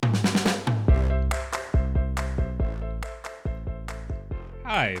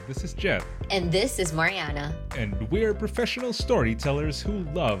Hi, this is Jet, And this is Mariana. and we're professional storytellers who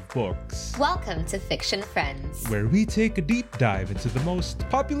love books. Welcome to Fiction Friends. Where we take a deep dive into the most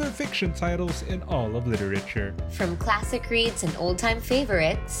popular fiction titles in all of literature, From classic reads and old-time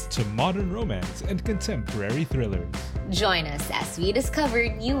favorites, to modern romance and contemporary thrillers. join us as we discover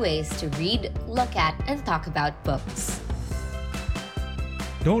new ways to read, look at, and talk about books.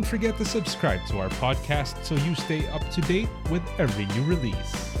 Don't forget to subscribe to our podcast so you stay up to date with every new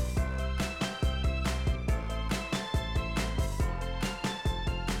release.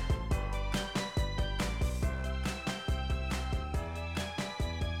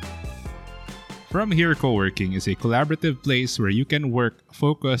 From Here Co-working is a collaborative place where you can work,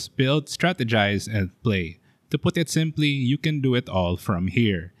 focus, build, strategize, and play. To put it simply, you can do it all from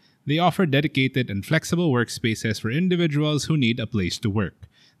here. They offer dedicated and flexible workspaces for individuals who need a place to work.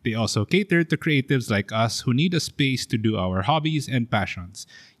 They also cater to creatives like us who need a space to do our hobbies and passions.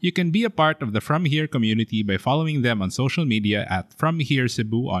 You can be a part of the From Here community by following them on social media at From Here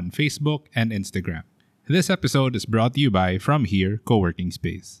Cebu on Facebook and Instagram. This episode is brought to you by From Here Co-working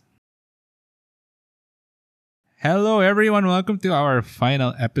Space. Hello everyone, welcome to our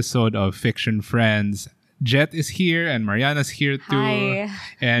final episode of Fiction Friends. Jet is here and Mariana's here too. Hi.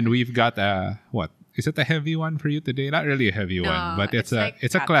 And we've got what? Is it a heavy one for you today? Not really a heavy one, but it's a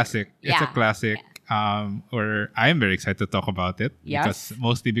classic. It's a Yeah. classic. Or I'm very excited to talk about it. Yes.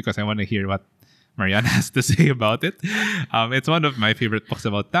 Mostly because I want to hear what Mariana has to say about it. It's one of my favorite books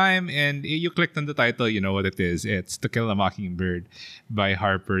about time, and you clicked on the title, you know what it is. It's To Kill a Mockingbird by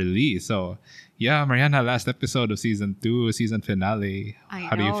Harper Lee. So, yeah, Mariana, last episode of season 2, season finale.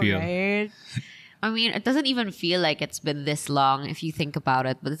 How do you feel? Right? I mean, it doesn't even feel like it's been this long if you think about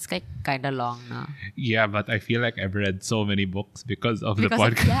it, but it's like kind of long now. Yeah, but I feel like I've read so many books because of the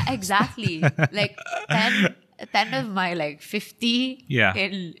Because podcast. yeah, exactly. Like 10 of my like 50 Yeah.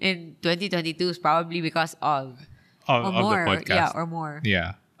 in 2022 is probably because of of or more. the podcast. Yeah, or more.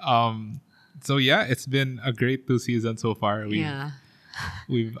 Yeah. So yeah, it's been a great 2 seasons so far.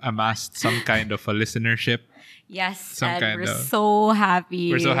 We've amassed some kind of a listenership. Yes, Some and kind we're of- so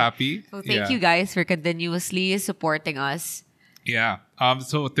happy. We're so happy. So thank you guys for continuously supporting us. Yeah.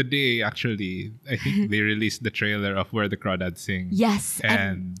 So today, actually, I think they released the trailer of Where the Crawdads Sing. Yes,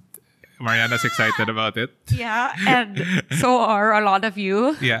 And Mariana's excited about it. yeah, and so are a lot of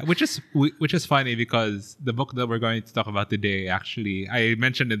you. Yeah, which is funny because the book that we're going to talk about today, actually, I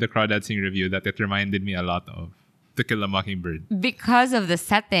mentioned in the Crawdad Sing review that it reminded me a lot of To Kill a Mockingbird. Because of the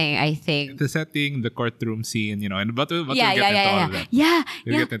setting, I think. The setting, the courtroom scene, but we'll get Yeah. into all of that. Yeah,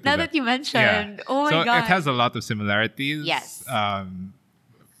 We'll yeah. get into Now that. that you mentioned, oh my so god. it has a lot of similarities. Yes.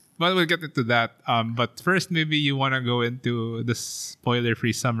 But we'll get into that. But first, maybe you want to go into the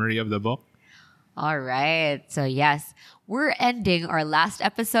spoiler-free summary of the book. All right. So yes, we're ending our last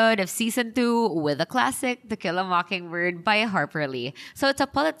episode of season 2 with a classic, To Kill a Mockingbird by Harper Lee. So it's a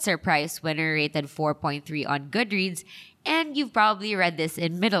Pulitzer Prize winner, rated 4.3 on Goodreads, and you've probably read this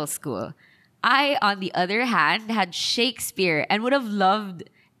in middle school. I, on the other hand, had Shakespeare and would have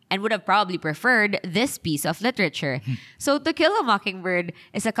probably preferred this piece of literature. So To Kill a Mockingbird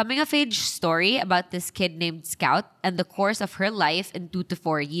is a coming-of-age story about this kid named Scout and the course of her life in 2 to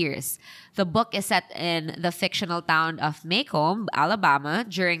 4 years. The book is set in the fictional town of Macomb, Alabama,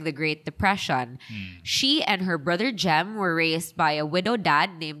 during the Great Depression. She and her brother Jem were raised by a widowed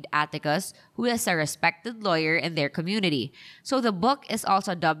dad named Atticus, who is a respected lawyer in their community. So the book is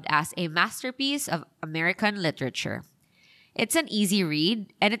also dubbed as a masterpiece of American literature. It's an easy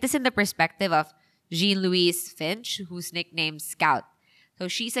read, and it is in the perspective of Jean-Louise Finch, who's nicknamed Scout. So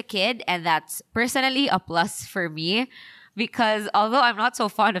she's a kid, and that's personally a plus for me because although I'm not so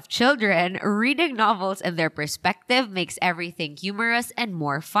fond of children, reading novels in their perspective makes everything humorous and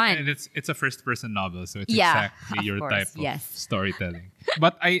more fun. And it's a first-person novel, so it's Yeah, exactly of your course, type of yes. storytelling.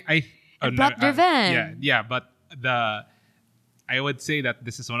 But And plot-driven. Yeah. But I would say that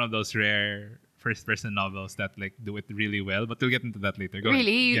this is one of those rare first-person novels that like do it really well. But we'll get into that later. Go ahead.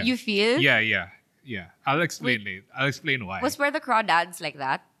 Really? Yeah. You feel? Yeah. I'll explain later. I'll explain why. Was Where the Crawdads like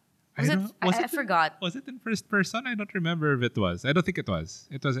that? I don't know. I forgot. Was it in first person? I don't remember if it was. I don't think it was.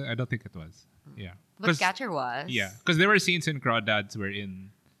 It was. I don't think it was. Yeah. But Catcher was. Yeah, because there were scenes in Crawdads wherein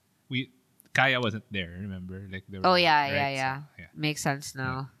Kaya wasn't there. Remember, like there. Oh were, yeah, right? yeah. So, yeah. Makes sense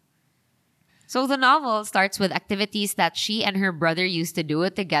now. So the novel starts with activities that she and her brother used to do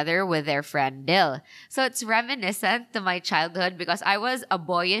together with their friend Dill. So it's reminiscent to my childhood because I was a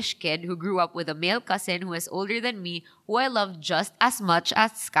boyish kid who grew up with a male cousin who is older than me, who I loved just as much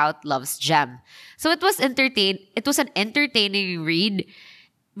as Scout loves Jem. So it was an entertaining read.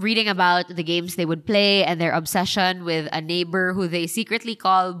 reading about the games they would play and their obsession with a neighbor who they secretly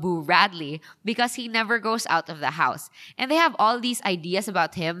call Boo Radley because he never goes out of the house. And they have all these ideas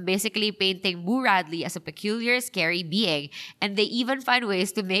about him, basically painting Boo Radley as a peculiar, scary being. And they even find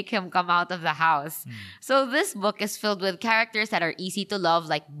ways to make him come out of the house. So this book is filled with characters that are easy to love,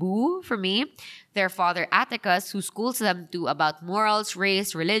 like Boo, for me. Their father Atticus, who schools them too about morals,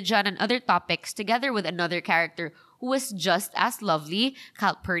 race, religion, and other topics, together with another character who is just as lovely,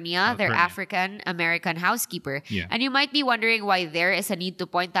 Calpurnia, their Calpurnia. African-American housekeeper. Yeah. And you might be wondering why there is a need to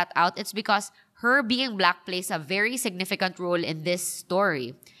point that out. It's because her being black plays a very significant role in this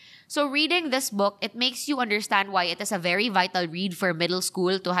story. So reading this book, it makes you understand why it is a very vital read for middle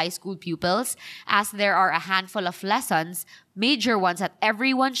school to high school pupils, as there are a handful of lessons, major ones that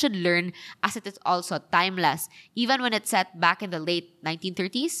everyone should learn, as it is also timeless, even when it's set back in the late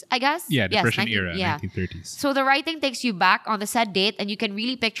 1930s, I guess? Yeah, Yes, Depression era, yeah. 1930s. So the writing takes you back on the said date and you can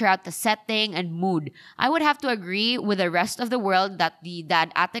really picture out the setting and mood. I would have to agree with the rest of the world that the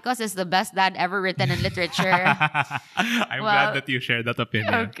Dad Atticus is the best dad ever written in literature. I'm Well, glad that you shared that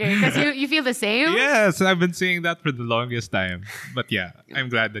opinion. Okay, because you feel the same? Yes, I've been saying that for the longest time. But yeah, I'm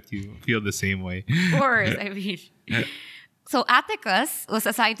glad that you feel the same way. Of course, I mean. So Atticus was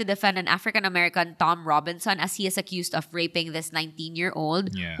assigned to defend an African-American Tom Robinson as he is accused of raping this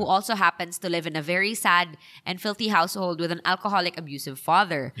 19-year-old Yeah. who also happens to live in a very sad and filthy household with an alcoholic abusive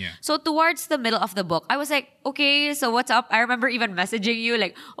father. Yeah. So towards the middle of the book, I was like, okay, so what's up? I remember even messaging you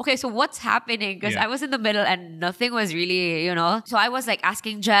like, okay, so what's happening? Because Yeah. I was in the middle and nothing was really, So I was like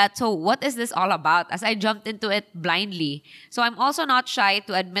asking Jet, so what is this all about? As I jumped into it blindly. So I'm also not shy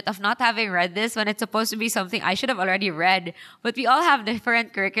to admit of not having read this when it's supposed to be something I should have already read. But we all have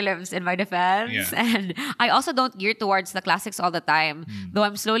different curriculums in my defense. Yeah. And I also don't gear towards the classics all the time. Though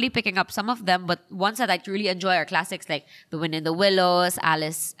I'm slowly picking up some of them. But ones that I truly enjoy are classics like The Wind in the Willows,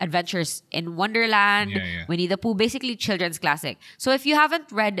 Alice Adventures in Wonderland, Yeah, yeah. Winnie the Pooh, basically children's classic. So if you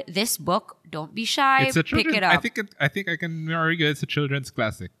haven't read this book, don't be shy. It's a Pick children's, it up. I think I can argue it's a children's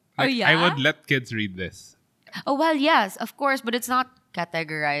classic. Oh, Like, yeah? I would let kids read this. Oh, well, yes, of course. But it's not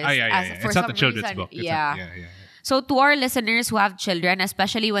categorized Oh, yeah, yeah, as yeah. for It's not some a children's reason. book. It's yeah. yeah. So to our listeners who have children,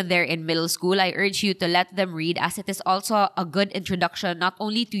 especially when they're in middle school, I urge you to let them read, as it is also a good introduction not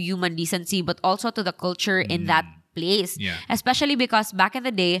only to human decency but also to the culture in that place. Yeah. Especially because back in the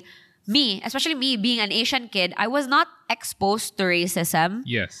day, especially me being an Asian kid, I was not exposed to racism.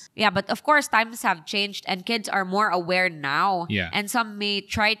 Yes. Yeah, but of course, times have changed and kids are more aware now. Yeah. And some may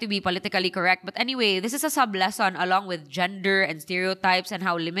try to be politically correct. But anyway, this is a sub lesson along with gender and stereotypes and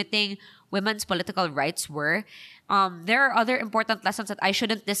how limiting women's political rights were. There are other important lessons that I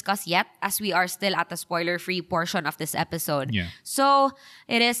shouldn't discuss yet, as we are still at the spoiler-free portion of this episode. Yeah. So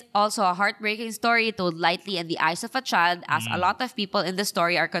it is also a heartbreaking story told lightly in the eyes of a child, as a lot of people in the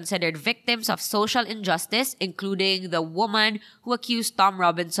story are considered victims of social injustice, including the woman who accused Tom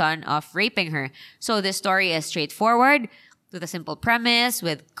Robinson of raping her. So this story is straightforward, with a simple premise,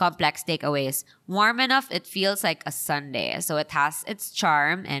 with complex takeaways. Warm enough, it feels like a Sunday. So it has its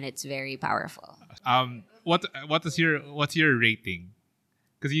charm and it's very powerful. What's your rating?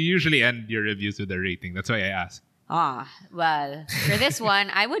 Because you usually end your reviews with a rating. That's why I ask. Well, for this one,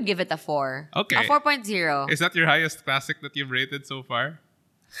 I would give it a 4. Okay. A 4.0. Is that your highest classic that you've rated so far?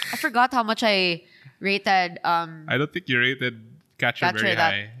 I forgot how much I rated I don't think you rated Catcher Catcher very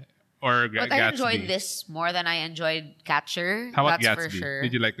that- high. Or but Gatsby. I enjoyed this more than I enjoyed Catcher. How about That's Gatsby? for sure.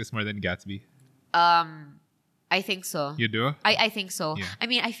 Did you like this more than Gatsby? I think so. You do? I think so. Yeah. I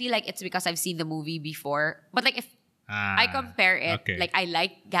mean, I feel like it's because I've seen the movie before. But like if I compare it, okay. like I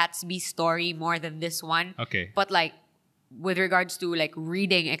like Gatsby's story more than this one. Okay. But like with regards to like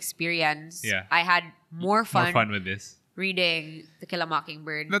reading experience, Yeah. I had more fun, More fun with this. reading To Kill a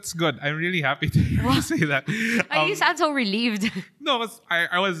Mockingbird. That's good. I'm really happy to hear you say that. You sound so relieved. No,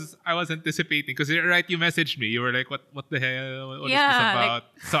 I was anticipating because you're right. You messaged me. You were like, "What the hell? What is Yeah, this like- about?"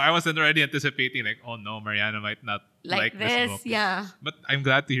 So I wasn't already anticipating. Like, oh no, Mariana might not like this book. yeah. But I'm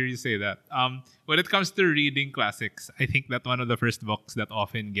glad to hear you say that. When it comes to reading classics, I think that one of the first books that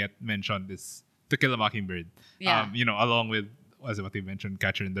often get mentioned is To Kill a Mockingbird. Yeah. Along with what you mentioned,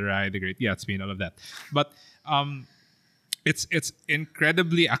 Catcher in the Rye, The Great Gatsby, and all of that. But it's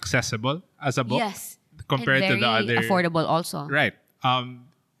incredibly accessible as a book. Yes. Compared And to the very other affordable also. Right.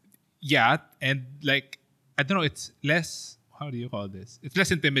 Yeah, and like I don't know, it's less, how do you call this? It's less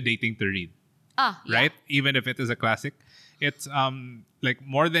intimidating to read, Yeah. right? Even if it is a classic. It's like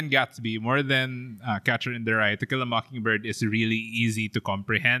more than Gatsby, more than Catcher in the Rye, To Kill a Mockingbird is really easy to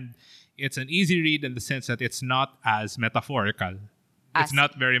comprehend. It's an easy read in the sense that it's not as metaphorical it's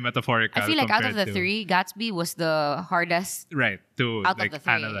not very metaphorical. I feel like out of compared the to- three, Gatsby was the hardest. right, to out of like the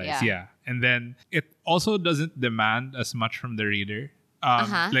three, analyze. yeah. And then it also doesn't demand as much from the reader.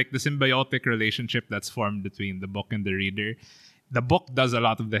 Like the symbiotic relationship that's formed between the book and the reader. The book does a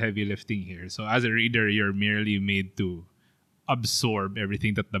lot of the heavy lifting here. So as a reader, you're merely made to absorb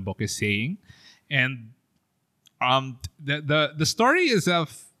everything that the book is saying. And the story is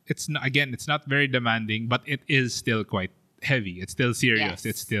it's not very demanding, but it is still quite heavy. It's still serious. Yes.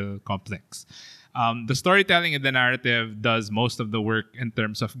 It's still complex. The storytelling and the narrative does most of the work in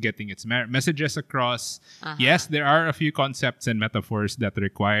terms of getting its messages across. Yes, there are a few concepts and metaphors that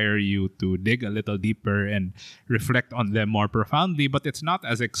require you to dig a little deeper and reflect on them more profoundly, but it's not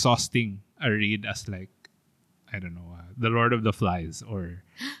as exhausting a read as like, I don't know, The Lord of the Flies or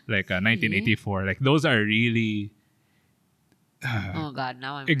like 1984. Like those are really Oh God,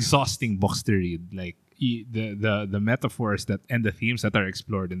 now I'm exhausting books to read. Like the metaphors that and the themes that are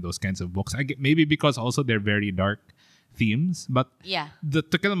explored in those kinds of books. Maybe because also they're very dark themes, but yeah. the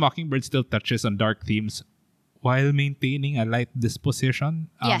To Kill a Mockingbird still touches on dark themes while maintaining a light disposition.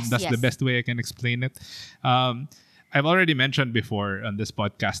 Yes, That's the yes. best way I can explain it. I've already mentioned before on this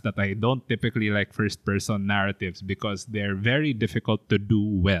podcast that I don't typically like first-person narratives because they're very difficult to do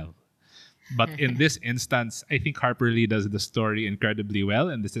well. But in this instance, I think Harper Lee does the story incredibly well,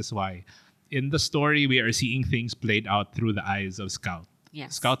 and this is why. In the story, we are seeing things played out through the eyes of Scout.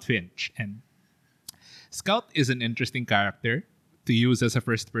 Yes. Scout Finch. And Scout is an interesting character to use as a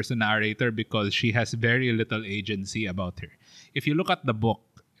first-person narrator because she has very little agency about her. If you look at the book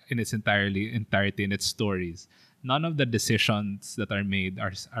in its entirety in its stories, none of the decisions that are made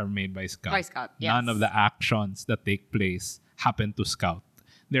are made by Scout. By Scout, yes. None of the actions that take place happen to Scout.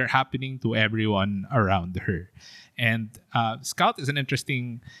 They're happening to everyone around her. And Scout is an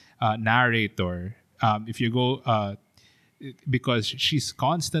interesting narrator. If you go, because she's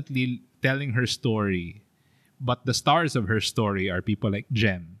constantly telling her story, but the stars of her story are people like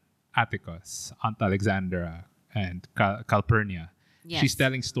Jem, Atticus, Aunt Alexandra, and Calpurnia. Yes. She's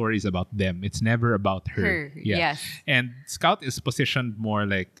telling stories about them. It's never about her. Her, yes. And Scout is positioned more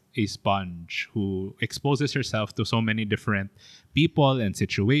like a sponge who exposes herself to so many different people and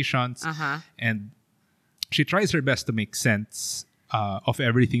situations. And she tries her best to make sense of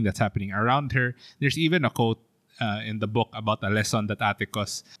everything that's happening around her. There's even a quote in the book about a lesson that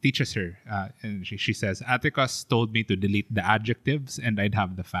Atticus teaches her. And she says, Atticus told me to delete the adjectives and I'd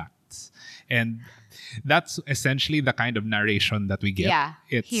have the facts. And that's essentially the kind of narration that we get. Yeah,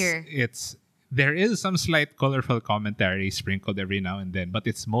 Here. There is some slight colorful commentary sprinkled every now and then, but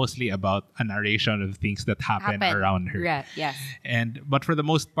it's mostly about a narration of things that happen around her. Right, yes. But for the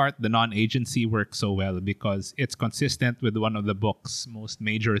most part, the non-agency works so well because it's consistent with one of the book's most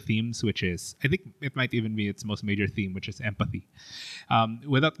major themes, which is, I think it might even be its most major theme, which is empathy.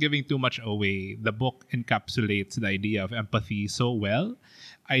 Without giving too much away, the book encapsulates the idea of empathy so well.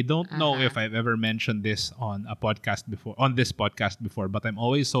 I don't know if I've ever mentioned this on this podcast before, but I'm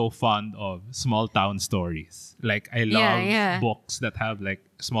always so fond of small town stories. Like I love books that have like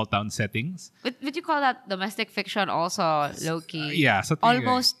small town settings. Would you call that domestic fiction also, low-key? Yeah, something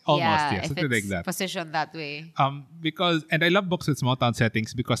Almost, yeah, if something it's like that. positioned that way. And I love books with small town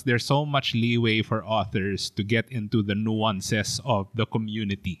settings because there's so much leeway for authors to get into the nuances of the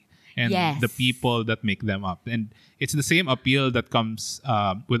community and the people that make them up. And it's the same appeal that comes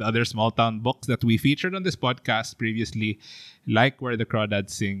with other small town books that we featured on this podcast previously, like Where the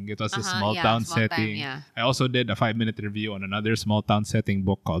Crawdads Sing. It was a small town setting. I also did a 5-minute review on another small town setting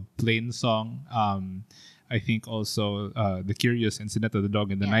book called Plain Song. I think also The Curious Incident of the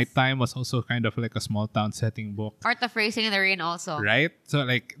Dog in the Nighttime was also kind of like a small town setting book. Art of Racing in the Rain also. Right? So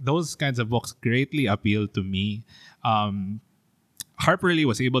like those kinds of books greatly appeal to me. Harper Lee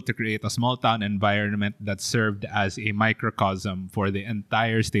was able to create a small town environment that served as a microcosm for the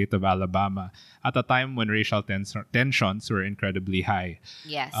entire state of Alabama at a time when racial tensions were incredibly high.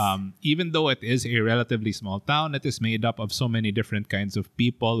 Yes. Even though it is a relatively small town, it is made up of so many different kinds of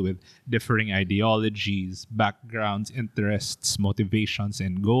people with differing ideologies, backgrounds, interests, motivations,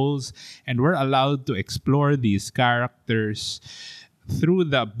 and goals. And we're allowed to explore these characters through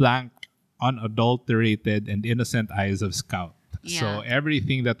the blank, unadulterated, and innocent eyes of Scout. So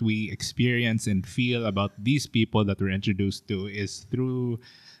everything that we experience and feel about these people that we're introduced to is through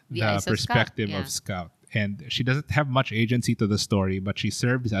the perspective of Scout. And she doesn't have much agency to the story, but she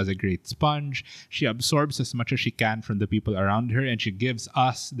serves as a great sponge. She absorbs as much as she can from the people around her, and she gives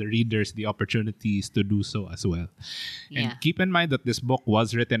us, the readers, the opportunities to do so as well. And keep in mind that this book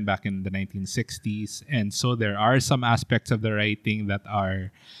was written back in the 1960s, and so there are some aspects of the writing that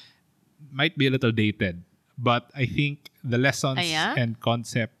might be a little dated. but I think the lessons Yeah? and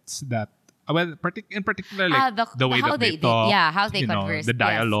concepts that in particular, like the way how that they they talk, how they you know, converse. the Yes,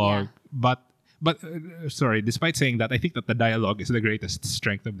 dialogue, yeah. but sorry, despite saying that, I think that the dialogue is the greatest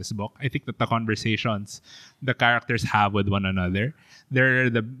strength of this book. I think that the conversations the characters have with one another, they're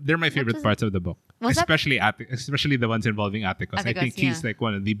my favorite was- parts of the book. was that- Especially the ones involving Atticus. I Atticus, think he's yeah. like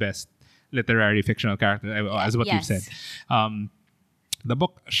one of the best literary fictional characters, as what you've Yes. said. The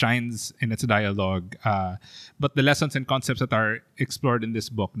book shines in its dialogue, but the lessons and concepts that are explored in this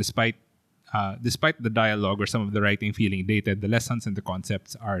book, despite the dialogue or some of the writing feeling dated, the lessons and the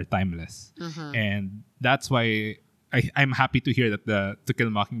concepts are timeless. And that's why I'm happy to hear that the To Kill a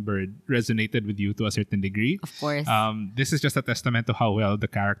Mockingbird resonated with you to a certain degree. Of course. This is just a testament to how well the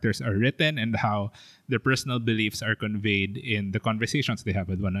characters are written and how their personal beliefs are conveyed in the conversations they have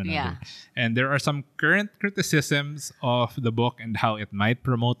with one another. Yeah. And there are some current criticisms of the book and how it might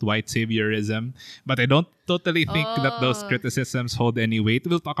promote white saviorism, but I don't totally think that those Oh. criticisms hold any weight.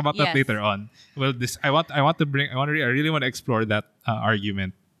 We'll talk about that Yes. later on. Well, I really want to explore that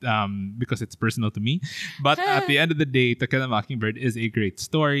argument. Because it's personal to me, but at the end of the day, To Kill a Mockingbird is a great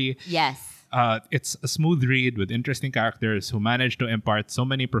story. Yes. It's a smooth read with interesting characters who manage to impart so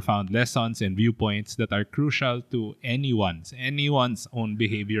many profound lessons and viewpoints that are crucial to anyone's own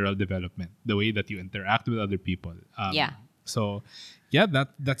behavioral development, the way that you interact with other people. Yeah. So, yeah,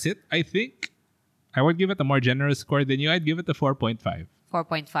 that's it. I think I would give it a more generous score than you. I'd give it a 4.5.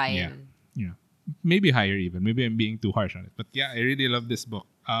 4.5. Yeah. Maybe higher even. Maybe I'm being too harsh on it. But yeah, I really love this book.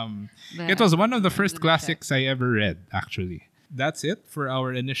 But It was one of the first gonna check. classics I ever read, actually. That's it for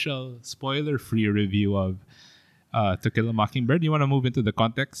our initial spoiler-free review of To Kill a Mockingbird. You want to move into the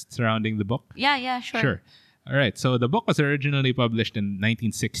context surrounding the book? Yeah, sure. Sure. All right. So the book was originally published in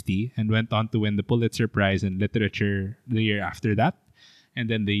 1960 and went on to win the Pulitzer Prize in Literature the year after that. And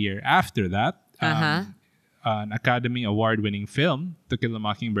then the year after that, an Academy Award-winning film, To Kill a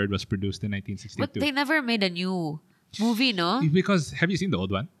Mockingbird, was produced in 1962. But they never made a new movie, no? Because have you seen the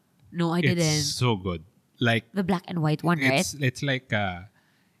old one? No, I didn't. It's so good. Like The black and white one, right? it's like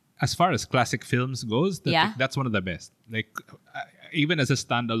as far as classic films goes, Yeah. that's one of the best. Like even as a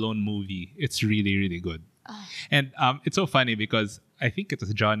standalone movie, it's really really good. Oh. And it's so funny because I think it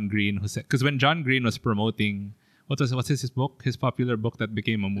was John Green who said, because when John Green was promoting what's his book, his popular book that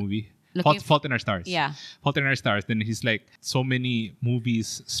became a movie, Fault in Our Stars. Yeah. Fault in Our Stars. Then he's like, so many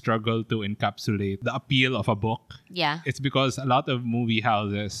movies struggle to encapsulate the appeal of a book. Yeah. It's because a lot of movie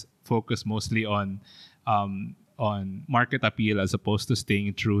houses focus mostly on market appeal as opposed to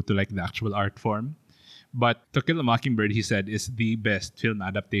staying true to like the actual art form. But To Kill a Mockingbird, he said, is the best film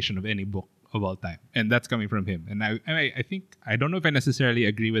adaptation of any book of all time, and that's coming from him. And I think, I don't know if I necessarily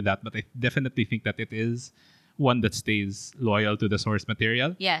agree with that, but I definitely think that it is one that stays loyal to the source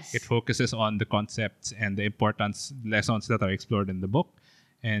material. Yes. It focuses on the concepts and the importance lessons that are explored in the book.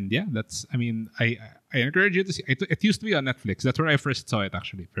 And yeah, I encourage you to see it. It used to be on Netflix. That's where I first saw it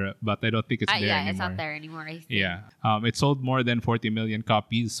actually, but I don't think it's there yeah, anymore. it's not there anymore, I think. Yeah. It sold more than 40 million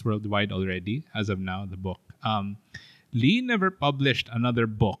copies worldwide already as of now, the book. Lee never published another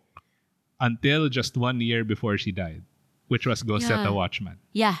book until just 1 year before she died, which was Go Set Yeah. a Watchman.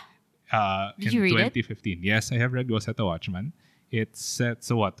 Yeah. In you read it? 2015. Yes, I have read Go Set a Watchman. It's set,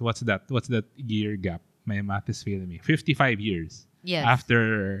 so what? What's that year gap? My math is failing me. 55 years Yes.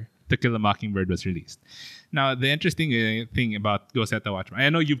 after To Kill a Mockingbird was released. Now, the interesting thing about Go Set a Watchman, I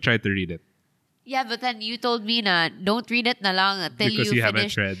know you've tried to read it. Yeah, but then you told me na don't read it na lang until Because you you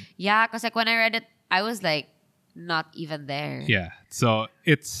haven't finish. read. Yeah, because like when I read it, I was like not even there. Yeah. So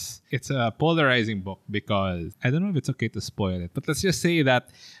it's a polarizing book because I don't know if it's okay to spoil it, but let's just say that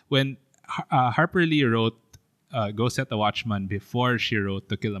when Harper Lee wrote Go Set a Watchman before she wrote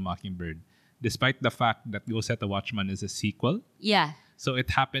To Kill a Mockingbird, despite the fact that Go Set a Watchman is a sequel, Yeah. so it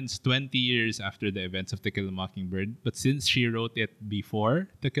happens 20 years after the events of To Kill a Mockingbird. But since she wrote it before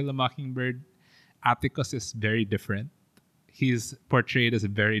To Kill a Mockingbird, Atticus is very different. He's portrayed as a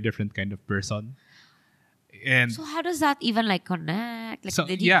very different kind of person. And So how does that even like connect? Like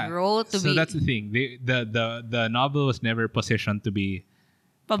did he grow to so be that's the thing. The novel was never positioned to be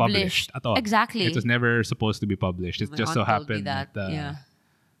published at all. Exactly. It was never supposed to be published. It My just so aunt told me happened that, yeah.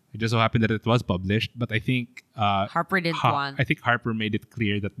 it just so happened that it was published. But I think Harper didn't want. I think Harper made it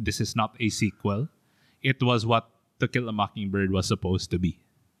clear that this is not a sequel. It was what To Kill a Mockingbird was supposed to be.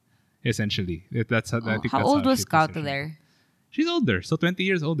 Essentially, I think How that's old was she Scout positioned it. there? She's older, so 20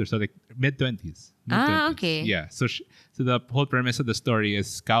 years older, so like mid-20s. Okay. Yeah, so the whole premise of the story is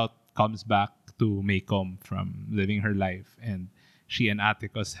Scout comes back to Maycomb from living her life, and she and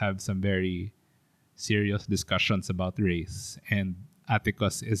Atticus have some very serious discussions about race, and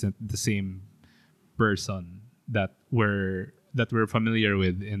Atticus isn't the same person that we're familiar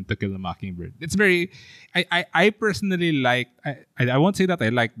with in To Kill a Mockingbird. It's very, I personally like, I won't say that I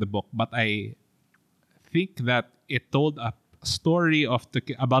like the book, but I think that it told a story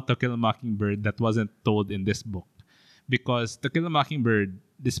about To Kill a Mockingbird that wasn't told in this book. Because To Kill a Mockingbird,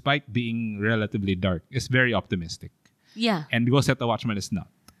 despite being relatively dark, is very optimistic. Yeah. And Go Set the Watchman is not.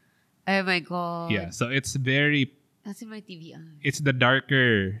 Oh my god. Yeah, so it's very, That's in my TV. it's the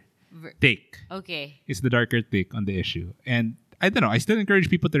darker take. Okay. It's the darker take on the issue. And I don't know, I still encourage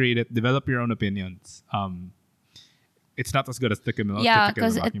people to read it, develop your own opinions. It's not as good as To Kill Yeah, a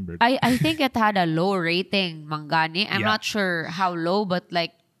because Mockingbird. I think it had a low rating, Mangani. I'm Yeah. not sure how low, but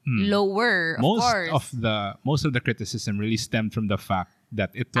like lower, of course. Most of the criticism really stemmed from the fact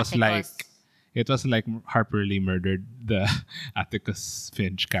that it was Atticus. like Harper Lee murdered the Atticus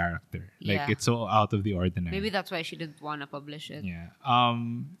Finch character. Like Yeah. it's so out of the ordinary. Maybe that's why she didn't want to publish it. Yeah.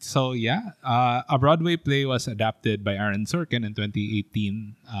 So yeah, a Broadway play was adapted by Aaron Sorkin in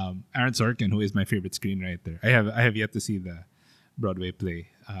 2018. Aaron Sorkin, who is my favorite screenwriter. I have yet to see the Broadway play,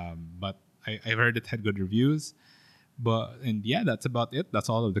 but I've heard it had good reviews. And yeah, that's about it. That's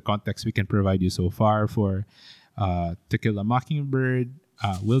all of the context we can provide you so far for To Kill a Mockingbird.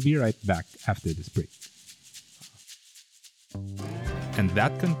 We'll be right back after this break. And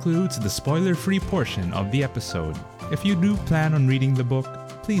that concludes the spoiler-free portion of the episode. If you do plan on reading the book,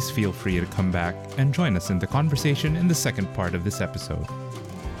 please feel free to come back and join us in the conversation in the second part of this episode.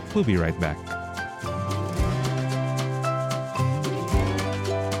 We'll be right back.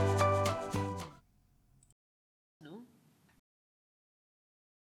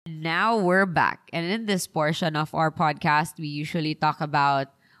 Now we're back. And in this portion of our podcast, we usually talk about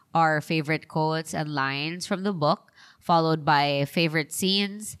our favorite quotes and lines from the book, followed by favorite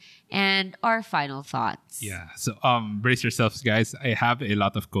scenes and our final thoughts. Yeah. So brace yourselves, guys. I have a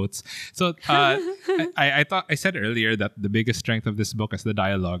lot of quotes. So I thought I said earlier that the biggest strength of this book is the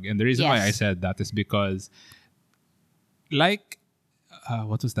dialogue, and the reason why Yes. I said that is because, like,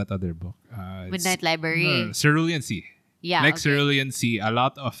 what was that other book? Midnight Library. Cerulean Sea. Yeah, Like okay. Cerulean Sea, a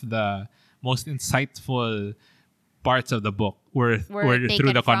lot of the most insightful parts of the book were Were taken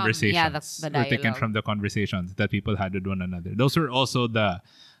through the from- conversations. yeah, the were taken dialogue. from the conversations that people had with one another. Those were also the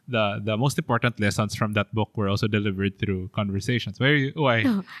most important lessons from that book were also delivered through conversations. Why?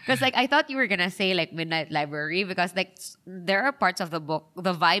 Because like I thought you were gonna say like Midnight Library, because like there are parts of the book,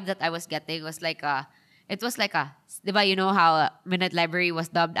 the vibe that I was getting was like diba, you know how Midnight Library was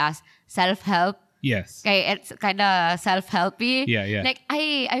dubbed as self-help. Yes. Okay, it's kind of self-helpy. Yeah, yeah. Like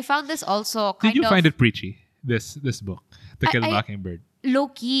I found this also kind Did you of find it preachy? This book, To Kill a I- Mockingbird. low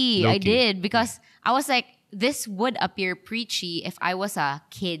key. I Low-key, did, because I was like, this would appear preachy if I was a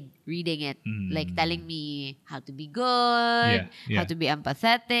kid reading it, like telling me how to be good, Yeah, yeah. how to be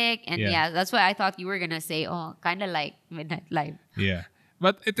empathetic, and Yeah. yeah, that's why I thought you were gonna say, oh, kind of like Midnight Live. Yeah.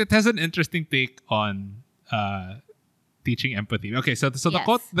 But it has an interesting take on teaching empathy. Okay, so the Yes.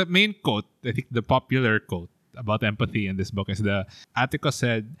 quote, the main quote, I think the popular quote about empathy in this book is the Atticus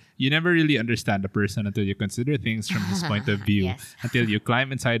said, "You never really understand a person until you consider things from his point of view, Yes. until you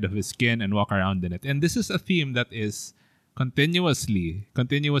climb inside of his skin and walk around in it." And this is a theme that is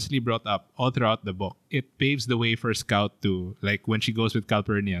continuously brought up all throughout the book. It paves the way for Scout to, like, when she goes with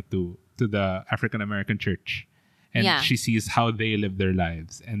Calpurnia to the African American church, and Yeah. she sees how they live their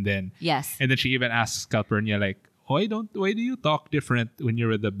lives, and then Yes. and then she even asks Calpurnia, like, why do you talk different when you're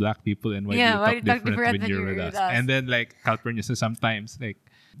with the black people, and why Yeah, do you talk different when you're with us? And then like Calpurnia says sometimes like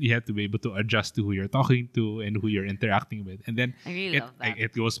you have to be able to adjust to who you're talking to and who you're interacting with. And then I really love that.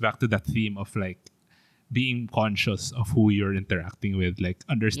 it goes back to that theme of like being conscious of who you're interacting with, like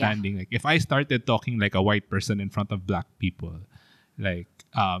understanding like if I started talking like a white person in front of black people, like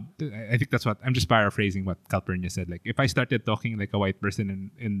I think that's what I'm just paraphrasing what Calpurnia said. Like if I started talking like a white person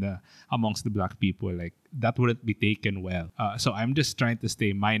in the amongst the black people, like that wouldn't be taken well. So I'm just trying to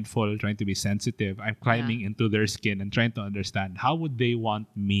stay mindful, trying to be sensitive. I'm climbing into their skin and trying to understand how would they want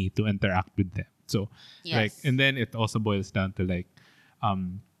me to interact with them. So like, Yes. and then it also boils down to like,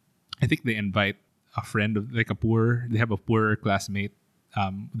 I think they invite a friend of like they have a poorer classmate,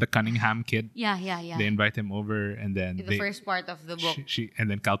 the Cunningham kid. Yeah. They invite him over, and then In the first part of the book, and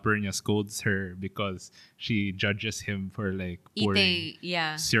then Calpurnia scolds her because she judges him for like pouring eating,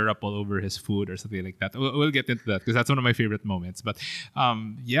 yeah. syrup all over his food or something like that. We'll get into that because that's one of my favorite moments. But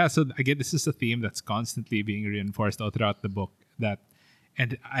yeah, so again, this is a theme that's constantly being reinforced all throughout the book.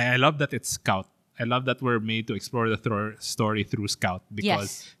 And I love that it's Scout. I love that we're made to explore the story through Scout because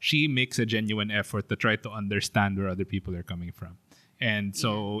Yes. she makes a genuine effort to try to understand where other people are coming from. And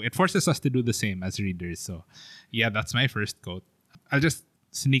so it forces us to do the same as readers. So yeah, that's my first quote. I'll just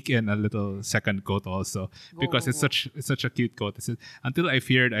sneak in a little second quote also because Go, it's such a cute quote. It says, "Until I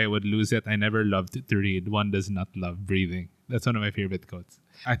feared I would lose it, I never loved to read. One does not love breathing." That's one of my favorite quotes.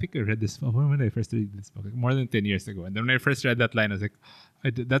 I think I read this when did I first read this book, like more than 10 years ago. And then when I first read that line, I was like,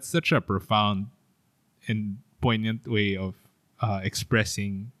 that's such a profound and poignant way of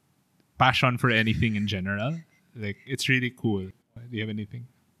expressing passion for anything in general. Like, it's really cool. Do you have anything?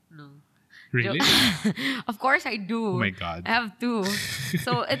 No. Really? Of course I do. Oh my God. I have two.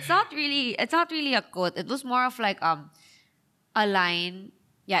 So it's not really a quote. It was more of like a line.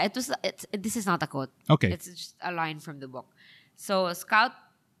 Yeah, this is not a quote. Okay. It's just a line from the book. So Scout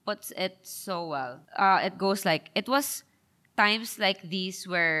puts it so well. It goes like, "It was times like these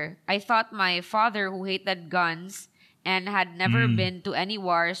where I thought my father, who hated guns and had never been to any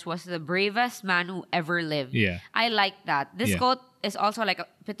wars, was the bravest man who ever lived." Yeah. I like that. This Yeah. quote is also like a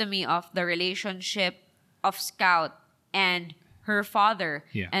epitome of the relationship of Scout and her father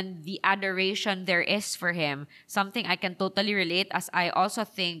Yeah. and the adoration there is for him. Something I can totally relate, as I also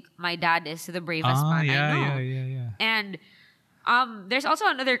think my dad is the bravest man I know. Yeah. And there's also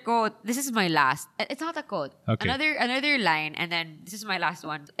another quote. This is my last. It's not a quote. Okay. Another line, and then this is my last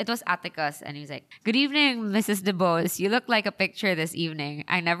one. It was Atticus, and he was like, "Good evening, Mrs. DeBose. You look like a picture this evening."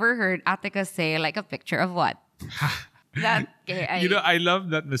 I never heard Atticus say like a picture of what. That I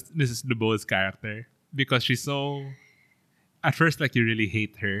love that Mrs. DeBo's character because she's so. At first, like, you really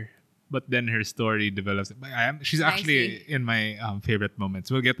hate her, but then her story develops. She's actually Nicely. in my favorite moments.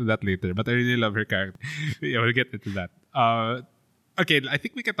 We'll get to that later, but I really love her character. Yeah, we'll get into that. Okay, I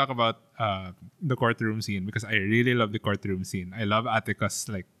think we can talk about the courtroom scene because I really love the courtroom scene. I love Atticus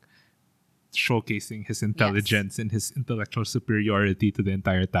like showcasing his intelligence and his intellectual superiority to the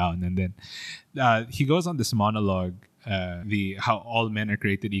entire town, and then he goes on this monologue. How all men are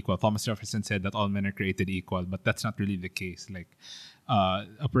created equal. Thomas Jefferson said that all men are created equal, but that's not really the case. Like,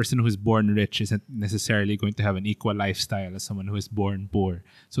 a person who is born rich isn't necessarily going to have an equal lifestyle as someone who is born poor.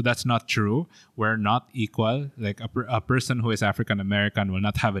 So that's not true. We're not equal. Like, a person who is African American will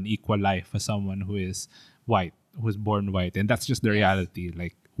not have an equal life as someone who is white, who's born white, and that's just the reality.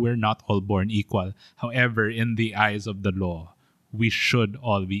 Like, we're not all born equal. However, in the eyes of the law, we should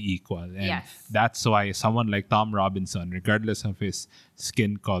all be equal. And Yes. that's why someone like Tom Robinson, regardless of his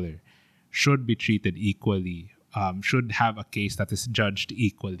skin color, should be treated equally, should have a case that is judged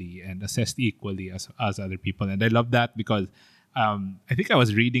equally and assessed equally as other people. And I love that because I think I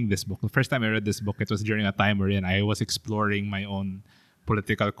was reading this book. The first time I read this book, it was during a time wherein I was exploring my own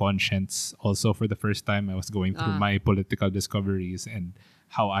political conscience. Also, for the first time, I was going through my political discoveries and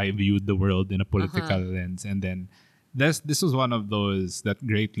how I viewed the world in a political lens. And then this was one of those that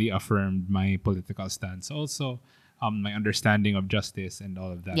greatly affirmed my political stance. Also, my understanding of justice and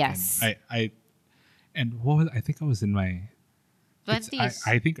all of that. Yes. And I think I was in my 20s.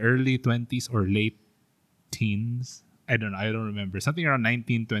 I think early 20s or late teens. I don't know. I don't remember. Something around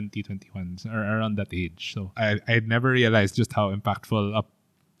 19, 20, 21, or around that age. So I had never realized just how impactful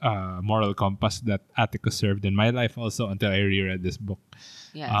a moral compass that Atticus served in my life also until I reread this book.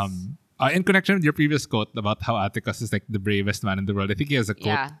 Yes. In connection with your previous quote about how Atticus is like the bravest man in the world, I think he has a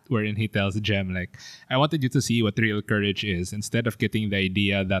quote wherein he tells Jem, like, "I wanted you to see what real courage is. Instead of getting the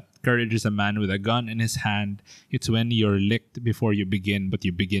idea that courage is a man with a gun in his hand, it's when you're licked before you begin, but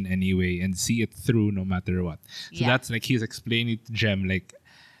you begin anyway and see it through no matter what." So that's like he's explaining to Jem, like,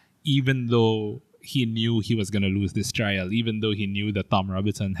 even though he knew he was gonna lose this trial, even though he knew that Tom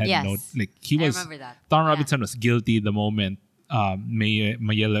Robinson had Yes. he I was remember that. Tom Yeah. Robinson was guilty the moment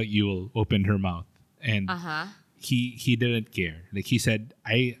Mayela Ewell opened her mouth, and he didn't care. Like, he said,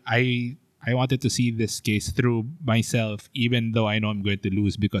 I wanted to see this case through myself, even though I know I'm going to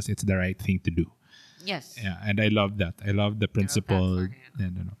lose, because it's the right thing to do. Yes. Yeah, and I love that. I love the principle. for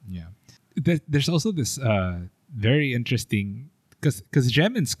him. Yeah. There's also this very interesting because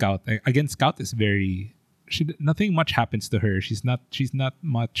Jem and Scout again. Scout is very. Nothing much happens to her. She's not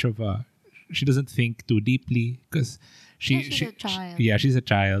much of a. She doesn't think too deeply because she's a child. She's a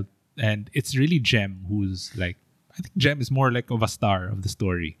child, and it's really Jem who's like. I think Jem is more like of a star of the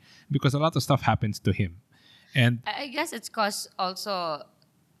story because a lot of stuff happens to him, and I guess it's cause also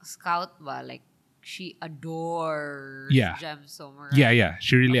Scout like she adores Jem so much. Yeah.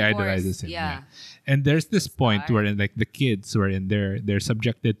 She really Of course, idolizes him. yeah. And there's this point Star. wherein like the kids wherein they're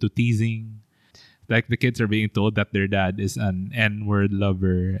subjected to teasing. Like the kids are being told that their dad is an N-word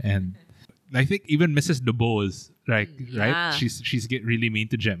lover, and I think even Mrs. DeBose, right? She's get really mean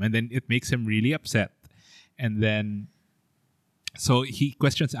to Jem, and then it makes him really upset. And then so he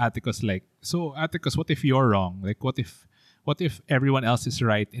questions Atticus like, "So Atticus, what if you're wrong? Like what if everyone else is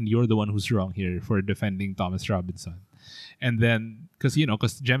right and you're the one who's wrong here for defending Thomas Robinson?" And then, because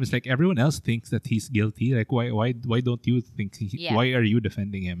Jem is like, everyone else thinks that he's guilty. Like, why don't you think? Yeah. Why are you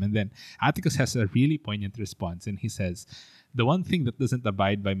defending him? And then Atticus has a really poignant response, and he says, "The one thing that doesn't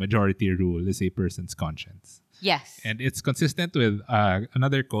abide by majority rule is a person's conscience." Yes. And it's consistent with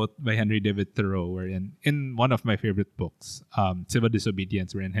another quote by Henry David Thoreau, wherein in one of my favorite books, Civil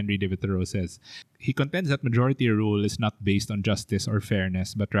Disobedience, wherein Henry David Thoreau says, he contends that majority rule is not based on justice or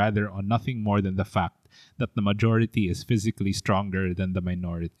fairness, but rather on nothing more than the fact that the majority is physically stronger than the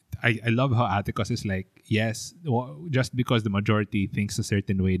minority. I love how Atticus is like, yes, just because the majority thinks a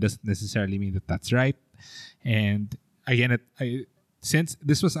certain way doesn't necessarily mean that that's right. And again, since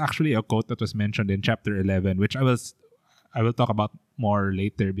this was actually a quote that was mentioned in chapter 11, which I will talk about more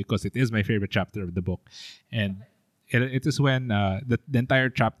later because it is my favorite chapter of the book. And it is when the entire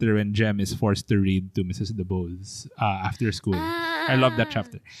chapter when Jem is forced to read to Mrs. DeBose after school. I love that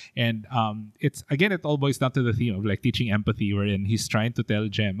chapter. And it all boils down to the theme of like teaching empathy, wherein he's trying to tell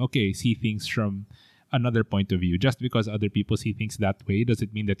Jem, okay, see things from another point of view. Just because other people see things that way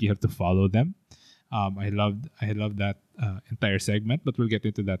doesn't mean that you have to follow them. I loved that entire segment, but we'll get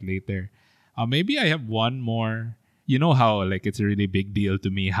into that later. Maybe I have one more. You know how like it's a really big deal to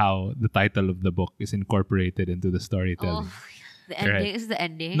me how the title of the book is incorporated into the storytelling. Oh, the ending Right. is the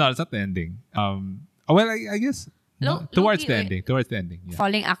ending. No, it's not the ending. I guess towards the ending. Towards the ending. Yeah.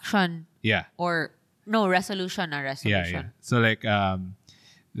 Falling action Yeah. or no resolution or resolution. Yeah. So like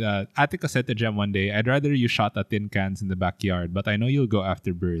Atticus said to Jem one day, "I'd rather you shot at tin cans in the backyard, but I know you'll go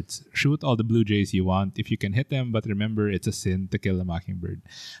after birds. Shoot all the blue jays you want if you can hit them, but remember it's a sin to kill a mockingbird."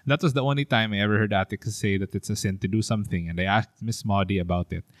 That was the only time I ever heard Atticus say that it's a sin to do something, and I asked Miss Maudie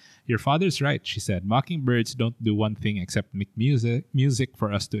about it. "Your father's right," she said. "Mockingbirds don't do one thing except make music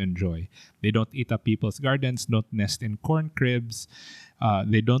for us to enjoy. They don't eat up people's gardens, don't nest in corn cribs.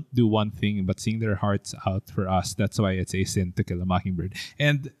 They don't do one thing but sing their hearts out for us. That's why it's a sin to kill a mockingbird."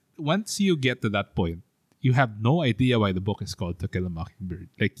 And once you get to that point, you have no idea why the book is called To Kill a Mockingbird.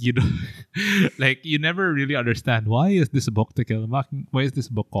 Like you don't, like you never really understand why is this book why is this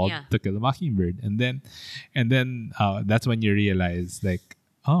book called Yeah. To Kill a Mockingbird? And then that's when you realize like,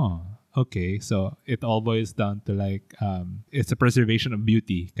 oh, okay, so it all boils down to like it's a preservation of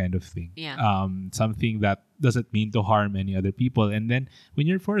beauty kind of thing. Yeah. Something that doesn't mean to harm any other people. And then when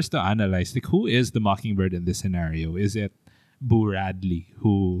you're forced to analyze, like who is the mockingbird in this scenario? Is it Boo Radley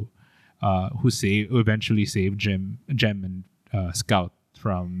who eventually saved Jem and Scout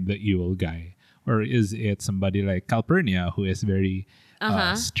from the evil guy? Or is it somebody like Calpurnia who is very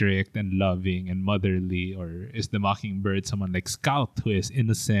strict and loving and motherly? Or is the mockingbird someone like Scout who is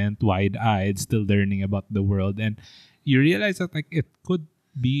innocent, wide-eyed, still learning about the world? And you realize that like it could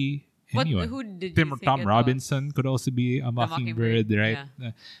be anyone. Who did you Tom think it was? Robinson could also be a mockingbird, mockingbird,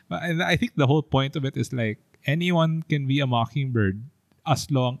 right? But and I think the whole point of it is like anyone can be a mockingbird as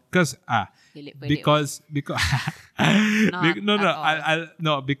long because Pwede. because Not no at all.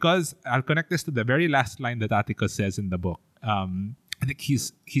 no because I'll connect this to the very last line that Atticus says in the book. I think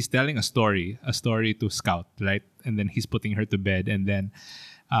he's telling a story to Scout, right? And then he's putting her to bed, and then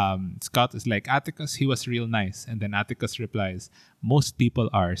Scout is like, "Atticus, he was real nice." And then Atticus replies, "Most people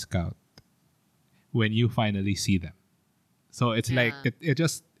are, Scout, when you finally see them." So it's like it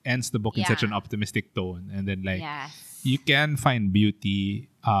just ends the book in such Yeah. an optimistic tone, and then like Yes. you can find beauty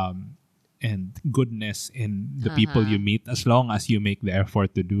and goodness in the people you meet as long as you make the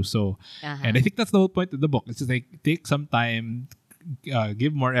effort to do so. And I think that's the whole point of the book. It's just like take some time,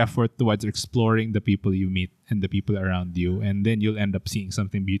 give more effort towards exploring the people you meet and the people around you, and then you'll end up seeing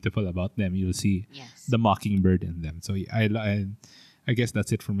something beautiful about them. You'll see Yes. the mockingbird in them. So I guess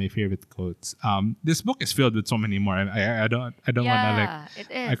that's it for my favorite quotes. This book is filled with so many more. I don't want to like. It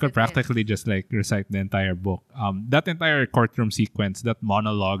is. I could practically just like recite the entire book. That entire courtroom sequence, that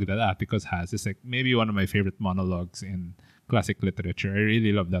monologue that Atticus has, is like maybe one of my favorite monologues in classic literature. I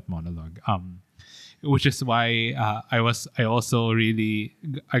really love that monologue. Which is why I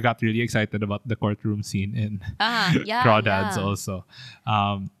got really excited about the courtroom scene in Crawdads also.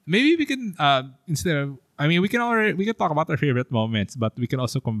 Maybe we can instead of. I mean, we can talk about our favorite moments, but we can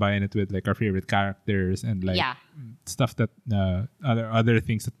also combine it with like our favorite characters and like stuff that other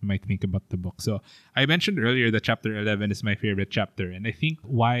things that we might think about the book. So I mentioned earlier that chapter 11 is my favorite chapter, and I think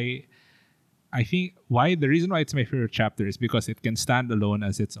why the reason why it's my favorite chapter is because it can stand alone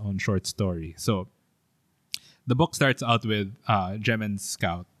as its own short story. So the book starts out with Jem and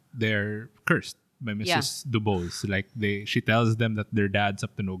Scout. They're cursed by Mrs. DuBose. Like she tells them that their dad's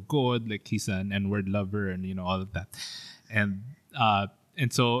up to no good, like he's an N-word lover and you know all of that. And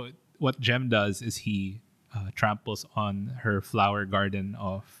so what Jem does is he tramples on her flower garden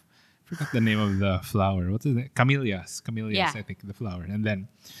of forgot the name of the flower. What's it? Camellias. Camellias, Yeah. I think, the flower. And then,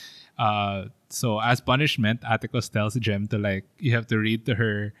 so as punishment, Atticus tells Jem to like, you have to read to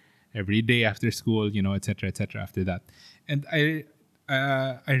her every day after school, you know, etc., etc. After that, and I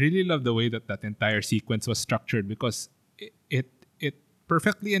really love the way that that entire sequence was structured because it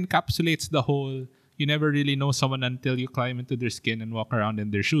perfectly encapsulates the whole. You never really know someone until you climb into their skin and walk around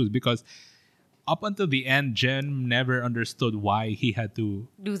in their shoes because up until the end, Jen never understood why he had to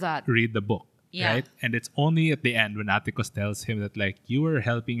Do that. read the book, Yeah. right? And it's only at the end when Atticus tells him that like you were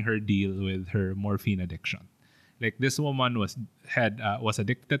helping her deal with her morphine addiction. Like this woman was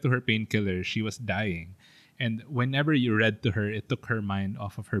addicted to her painkiller. She was dying, and whenever you read to her, it took her mind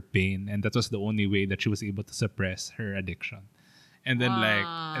off of her pain, and that was the only way that she was able to suppress her addiction. And then like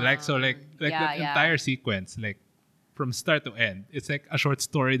Yeah, that yeah. entire sequence, like from start to end, it's like a short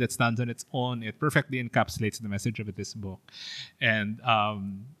story that stands on its own. It perfectly encapsulates the message of this book, and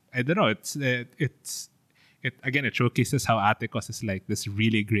I don't know. It showcases how Atticus is like this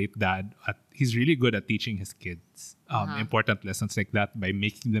really great dad. He's really good at teaching his kids important lessons like that by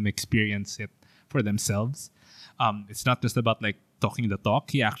making them experience it for themselves. It's not just about like talking the talk.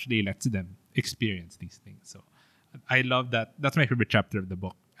 He actually lets them experience these things. So I love that. That's my favorite chapter of the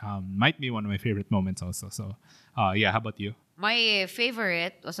book. Might be one of my favorite moments also. So yeah, how about you? My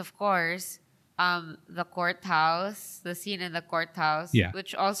favorite was, of course, the courthouse, the scene in the courthouse, Yeah.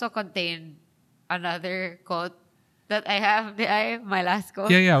 which also contained another quote that I have. My last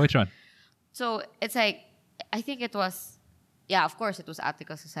quote. Yeah, which one? So it's like, I think it was, yeah, of course, it was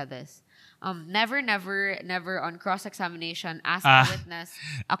Atticus who said this. Never, never, never on cross-examination ask a witness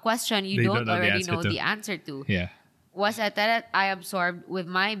a question you They don't don't know the already answer know to. the answer to. Yeah. Was a threat I absorbed with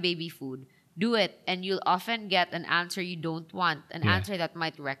my baby food. Do it, and you'll often get an answer you don't want, an Yeah. answer that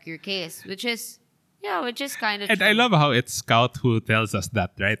might wreck your case, which is kind of And true. I love how it's Scout who tells us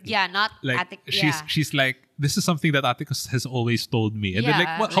that, right? Yeah, not Like Atticus. she's like, this is something that Atticus has always told me. And then like,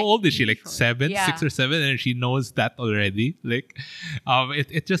 Yeah, what? How like, old is she? Like before. 7, Yeah. 6 or 7, and she knows that already. Like,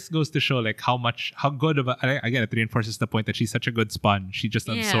 it just goes to show like how good of again, it reinforces the point that she's such a good sponge. She just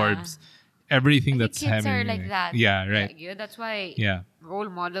Yeah. absorbs everything I think that's kids happening. are like that. Yeah, right. Yeah, that's why Yeah. role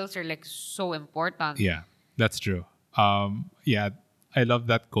models are like so important. Yeah, that's true. Yeah, I love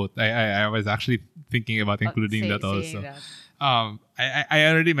that quote. I was actually thinking about including that saying also. that. I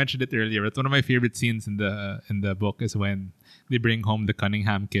already mentioned it earlier, but one of my favorite scenes in the book is when they bring home the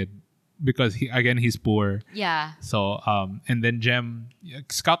Cunningham kid because he's poor. Yeah. So and then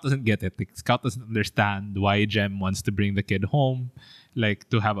Scout doesn't get it. Like, Scout doesn't understand why Jem wants to bring the kid home, like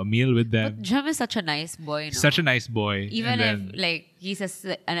to have a meal with them. But Jem is such a nice boy, no? Such a nice boy. Even and if then like he's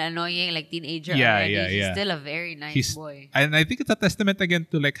an annoying like teenager Yeah, already, yeah, he's yeah. still a very nice he's boy. and I think it's a testament again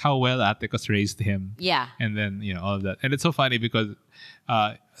to like how well Atticus raised him. Yeah. And then, all of that. And it's so funny because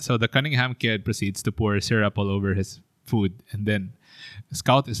so the Cunningham kid proceeds to pour syrup all over his food. And then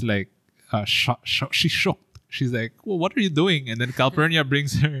Scout is like, she's shocked. She's like, well, what are you doing? And then Calpurnia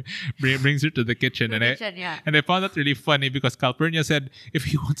brings her to the kitchen. The kitchen, yeah. And I found that really funny because Calpurnia said, if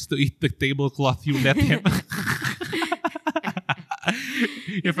he wants to eat the tablecloth, you let him.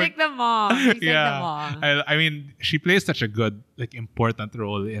 He's like the mom. He's like the mom. I mean, she plays such a good, like, important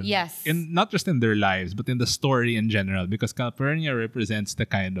role in Yes. in not just in their lives, but in the story in general. Because Calpurnia represents the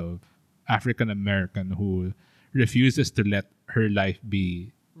kind of African American who refuses to let her life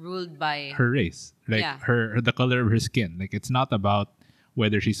be Ruled by her race, like Yeah. the color of her skin. Like it's not about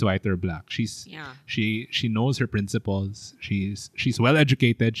whether she's white or black. Yeah. She knows her principles. She's well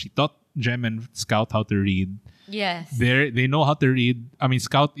educated. She taught Jem and Scout how to read. Yes. They know how to read. I mean,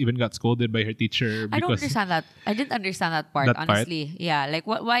 Scout even got scolded by her teacher I don't because understand that. I didn't understand that part, That part? honestly. Yeah. Like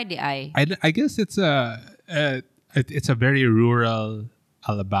why did I? I guess it's a very rural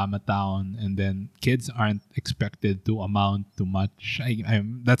Alabama town, and then kids aren't expected to amount to much.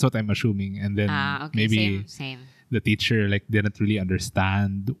 That's what I'm assuming, and then Okay, maybe same. the teacher like didn't really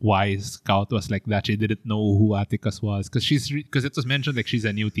understand why Scout was like that. She didn't know who Atticus was because it was mentioned like she's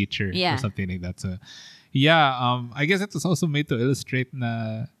a new teacher Yeah. or something like that. So yeah, I guess it was also made to illustrate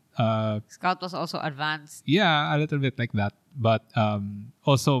na Scout was also advanced. yeah, a little bit like that. But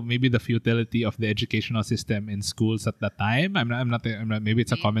also maybe the futility of the educational system in schools at that time. I'm not maybe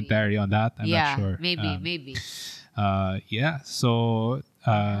it's a Maybe. commentary on that. I'm yeah. not sure. Maybe. Yeah. So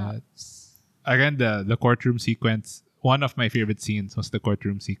again, the courtroom sequence. One of my favorite scenes was the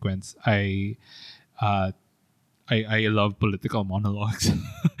courtroom sequence. I love political monologues.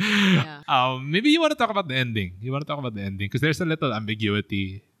 Yeah. Maybe you want to talk about the ending. You want to talk about the ending because there's a little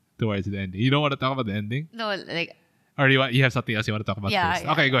ambiguity towards the ending. You don't want to talk about the ending, No, like or you have something else you want to talk about Yeah, first?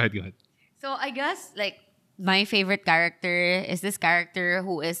 yeah. Okay, go ahead. so I guess like my favorite character is this character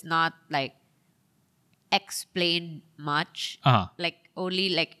who is not like explained much. Like only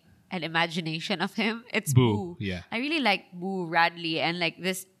like an imagination of him. It's Boo. Boo. Yeah. I really like Boo Radley, and like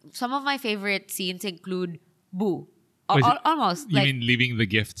this. Some of my favorite scenes include Boo. Was it- Almost You like mean leaving the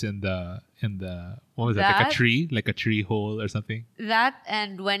gifts in the what was that? Like a tree hole or something? that,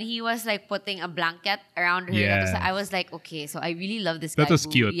 and when he was like putting a blanket around her, Yes. I was like, okay, so I really love this That guy. was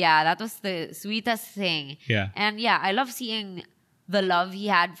Boo. cute. Yeah, that was the sweetest thing. Yeah. And yeah, I love seeing the love he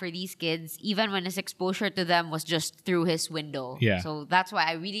had for these kids, even when his exposure to them was just through his window. Yeah. So that's why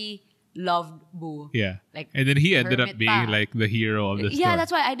I really loved Boo. Yeah. Like, And then he ended up hermit being pa. like the hero of the story. Yeah,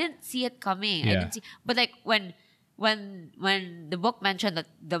 that's why I didn't see it coming. I Yeah. didn't see, but like when the book mentioned that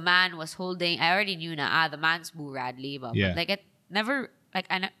the man was holding, I already knew na the man's Boo Radley, but Yeah. like it never like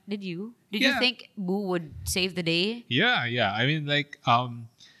did you Yeah. think Boo would save the day? Yeah. I mean, like,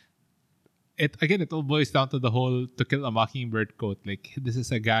 it all boils down to the whole To Kill a Mockingbird quote. Like, this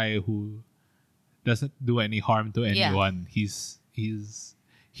is a guy who doesn't do any harm to Yeah. anyone. He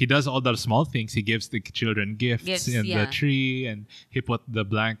does all the small things. He gives the children gifts in yeah. the tree, and he put the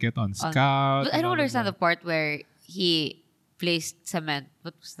blanket on Scout. But I and don't all of understand the that. part where he placed cement.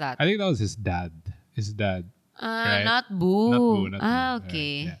 What was that? I think that was his dad. Right? Not Boo. Not Boo. Not Ah, Boo.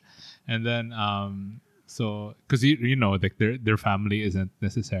 okay. Yeah. And then so because you know, like their family isn't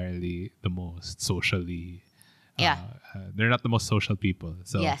necessarily the most socially Yeah. they're not the most social people.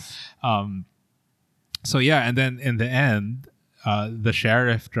 So Yes. so yeah, and then in the end the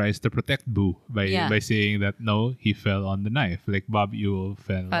sheriff tries to protect Boo by saying that no, he fell on the knife, like Bob Ewell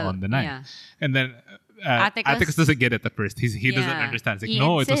fell on the knife. yeah. And then Atticus- Atticus doesn't get it at first. He doesn't Yeah. understand. It's like, He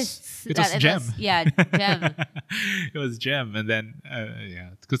no, insists it was that Gem. yeah, Gem. It was Gem. And then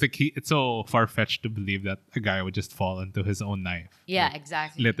because like it's so far-fetched to believe that a guy would just fall into his own knife. Yeah, Like,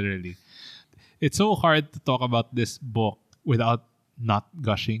 exactly. literally. It's so hard to talk about this book without not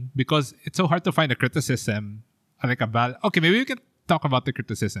gushing, because it's so hard to find a criticism, like okay, maybe we can talk about the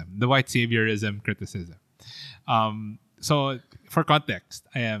criticism, the white saviorism criticism. So for context,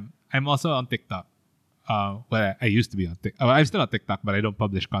 I'm also on TikTok. Well, I used to be on TikTok. I'm still on TikTok, but I don't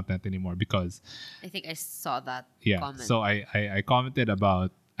publish content anymore because I think I saw that comment. So I commented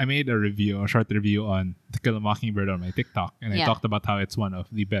about, I made a short review on To Kill a Mockingbird on my TikTok, and I talked about how it's one of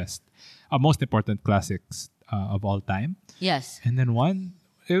the best, most important classics of all time. Yes. And then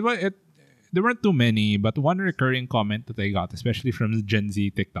there weren't too many, but one recurring comment that I got, especially from Gen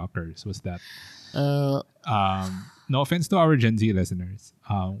Z TikTokers, was that no offense to our Gen Z listeners,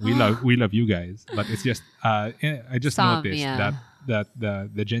 we love you guys, but it's just I just noticed that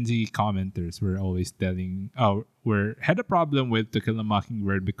the Gen Z commenters were always had a problem with To Kill a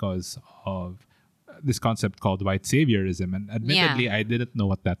Mockingbird because of this concept called white saviorism, and admittedly I didn't know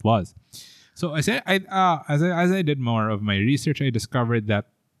what that was. So as I did more of my research, I discovered that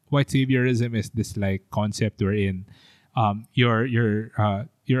white saviorism is this like concept wherein you're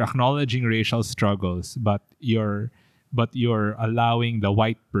acknowledging racial struggles, but you're allowing the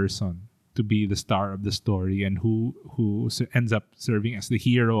white person to be the star of the story, and who ends up serving as the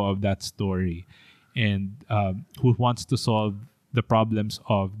hero of that story, and who wants to solve the problems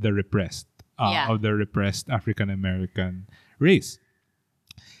of the repressed African American race.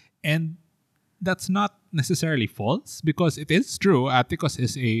 And that's not necessarily false, because it is true. Atticus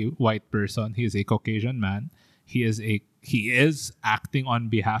is a white person. He is a Caucasian man. He is acting on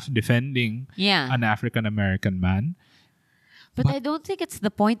behalf, defending an African American man. But I don't think it's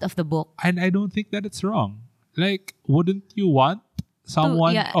the point of the book. And I don't think that it's wrong. Like, wouldn't you want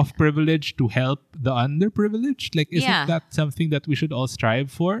someone of privilege to help the underprivileged? Like, isn't that something that we should all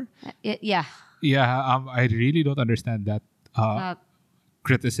strive for? Yeah. Yeah, I really don't understand that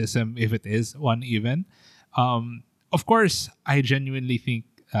criticism, if it is one even. Of course, I genuinely think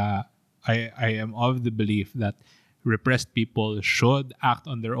I am of the belief that repressed people should act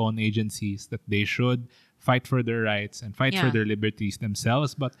on their own agencies, that they should fight for their rights and fight for their liberties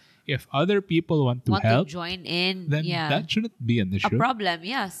themselves. But if other people want to help, join in, then that shouldn't be an issue. A problem,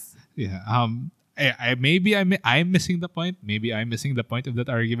 yes. Yeah. I'm missing the point. Maybe I'm missing the point of that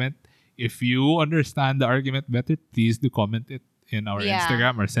argument. If you understand the argument better, please do comment it in our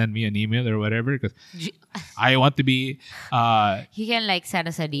Instagram or send me an email or whatever, because I want to be you can like send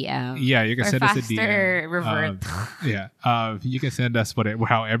us a DM. Yeah, you can send us a DM. Revert. You can send us whatever,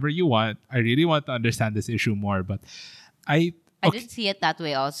 however you want. I really want to understand this issue more, but I didn't see it that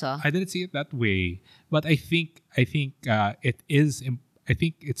way also. I didn't see it that way, but I think it is. I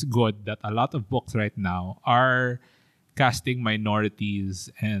think it's good that a lot of books right now are casting minorities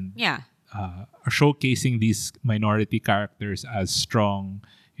and are showcasing these minority characters as strong,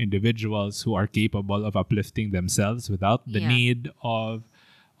 individuals who are capable of uplifting themselves without the Yeah. need of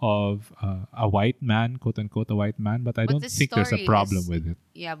a white man, quote unquote, a white man. But I But don't this think there's a story problem is- with it.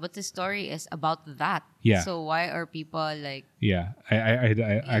 Yeah, but the story is about that. Yeah. So why are people like, Yeah, I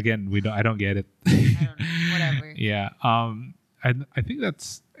again, I don't get it. I don't know, whatever. Yeah. I think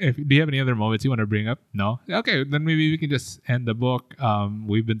that's. Do you have any other moments you want to bring up? No. Okay, then maybe we can just end the book.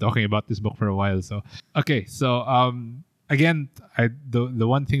 We've been talking about this book for a while, so okay. So again, the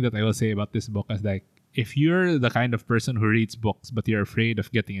one thing that I will say about this book is like, if you're the kind of person who reads books but you're afraid of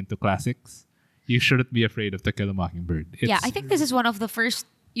getting into classics, you shouldn't be afraid of To Kill a Mockingbird. Yeah, I think this is one of the first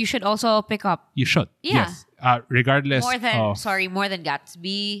you should also pick up. you should. Yeah. Yes. Regardless. More than of, more than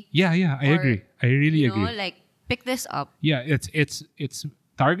Gatsby. Yeah, I or, agree. I really you agree. know, like pick this up. Yeah, it's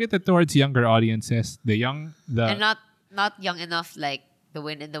targeted towards younger audiences. And not young enough like The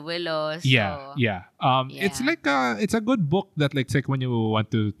Wind in the Willows. Yeah, so, yeah. It's Yeah. like it's a good book that like it's like when you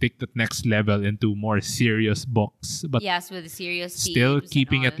want to take that next level into more serious books, but Yes, with serious still themes and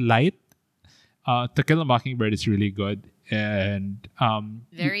keeping all. it light. To Kill a Mockingbird is really good, and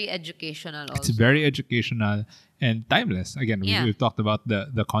Very educational also. it's very educational and timeless. Again, Yeah. we've talked about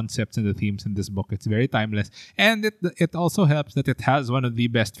the concepts and the themes in this book. It's very timeless, and it also helps that it has one of the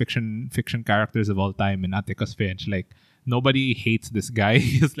best fiction characters of all time in Atticus Finch. Like, nobody hates this guy.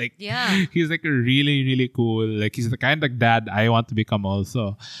 He's like, Yeah. he's like really really cool. Like, he's the kind of dad I want to become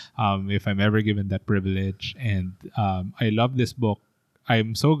also, if I'm ever given that privilege. And I love this book.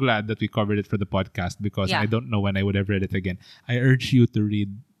 I'm so glad that we covered it for the podcast because Yeah. I don't know when I would have read it again. I urge you to read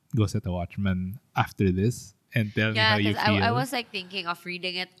Ghost at the Watchman after this and tell me Yeah, how you because feel. I was like thinking of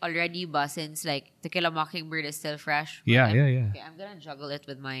reading it already, but since like To Kill a Mockingbird is still fresh. Yeah, I'm- yeah. Okay, I'm gonna juggle it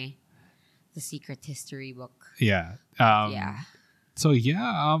with the Secret History book. Yeah. Yeah, So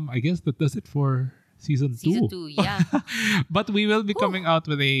yeah, I guess that does it for season season 2. 2. Yeah, But we will be coming out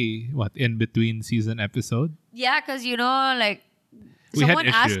with a in between season episode. yeah, because like. We had Someone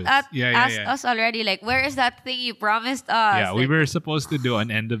asked, issues. asked Yeah. us already, like, where is that thing you promised us? Yeah, we Like, were supposed to do an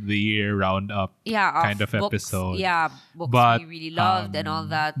end of the year roundup kind of books, episode. Yeah, books But we really loved and all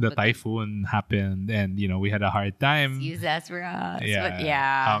that. The but typhoon happened, and we had a hard time. use that for us. Yeah, But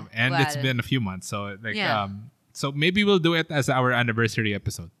yeah. and it's well, been a few months, so like Yeah. so maybe we'll do it as our anniversary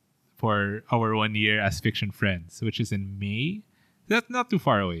episode for our 1 year as Fiction Friends, which is in May. That's not too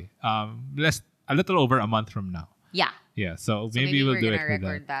far away. A little over a month from now. Yeah. Yeah, so So maybe we'll we're do it gonna for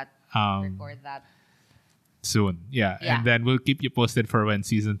record that. that. Record that. Soon. Yeah. Yeah. And then we'll keep you posted for when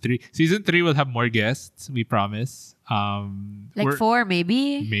season 3. Season 3 will have more guests, we promise. Like We're- 4,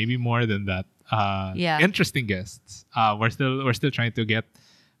 maybe? maybe more than that. Yeah. Interesting guests. We're still trying to get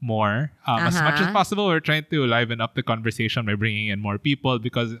more. As much as Uh-huh. possible, we're trying to liven up the conversation by bringing in more people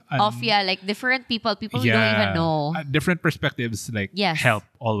because Like different people we don't even know. different perspectives Yes. help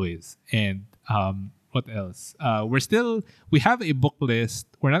always. And what else? We have a book list.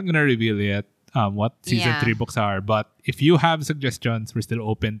 We're not gonna reveal yet what season Yeah. 3 books are, but if you have suggestions, we're still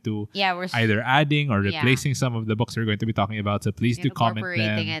open to Yeah, we're either adding or Yeah. replacing some of the books we're going to be talking about. So please do comment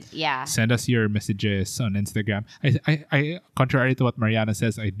incorporating them. it. Yeah. Send us your messages on Instagram. I contrary to what Mariana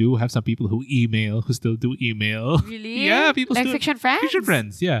says, I do have some people who still do email. Really? Yeah, people Like still Fiction Friends? Fiction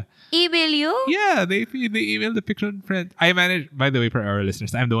Friends, yeah. Email you? Yeah, they email the Fiction Friends. I manage, by the way, for our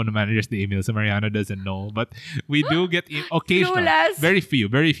listeners, I'm the one who manages the email, so Mariana doesn't know. But we do get occasional, Clueless. very few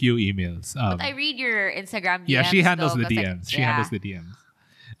emails. But I read your Instagram DMs. Yeah, she handles though, the 'cause, DMs. like, She yeah. handles the DMs.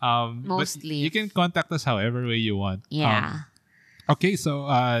 But Mostly. you can contact us however way you want. Yeah. Okay, so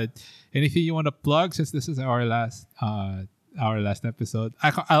anything you want to plug since this is our last episode?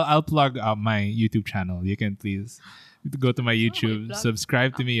 I'll plug my YouTube channel. You can please go to my YouTube, plug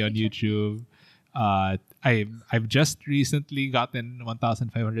subscribe to me on YouTube. I've just recently gotten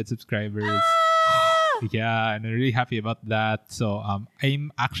 1,500 subscribers. Yeah, and I'm really happy about that. So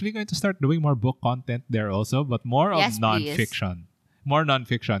I'm actually going to start doing more book content there also, but more of Yes, please. nonfiction. More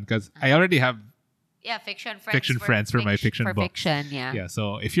nonfiction because I already have Yeah, Fiction Friends. Fiction Friends for my fiction for books. fiction, yeah. Yeah,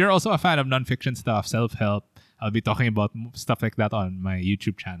 so if you're also a fan of nonfiction stuff, self-help, I'll be talking about stuff like that on my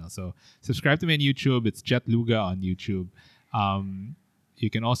YouTube channel. So subscribe to me on YouTube. It's Jet Luga on YouTube. You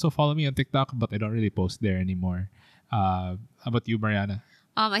can also follow me on TikTok, but I don't really post there anymore. How about you, Mariana?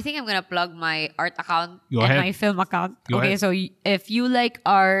 I think I'm gonna plug my art account Go and ahead. my film account. Go okay, ahead. so if you like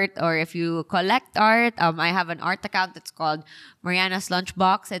art or if you collect art, I have an art account that's called Mariana's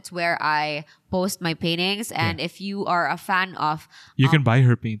Lunchbox. It's where I post my paintings, and if you are a fan of, You can buy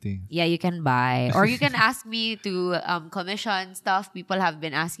her painting. yeah, you can buy or you can ask me to commission stuff. People have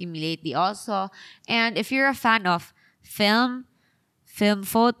been asking me lately also, and if you're a fan of film, film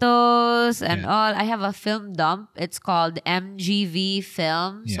photos and Yeah. all. I have a film dump. It's called MGV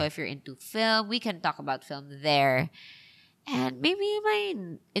Film. So Yeah. if you're into film, we can talk about film there. And maybe my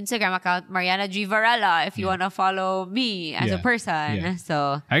Instagram account, Mariana G. Varela, if you Yeah. want to follow me as a Yeah. person. Yeah.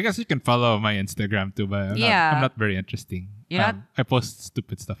 So, I guess you can follow my Instagram too, but Yeah. I'm not very interesting. You're not- I post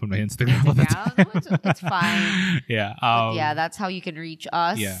stupid stuff on my Instagram all the time. Instagram, it's fine. Yeah. But yeah, that's how you can reach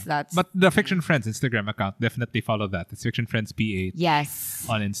us. yeah. That's But the Fiction Friends Instagram account, definitely follow that. It's Fiction Friends P8 yes.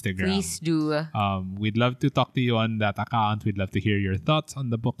 on Instagram. Please do. We'd love to talk to you on that account. We'd love to hear your thoughts on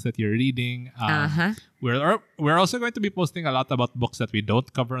the books that you're reading. Uh-huh. We're also going to be posting a lot about books that we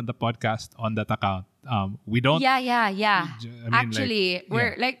don't cover on the podcast on that account. We don't. Yeah. I mean, Actually, like,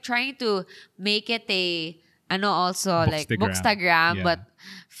 we're like trying to make it a also like Bookstagram. bookstagram, Yeah. but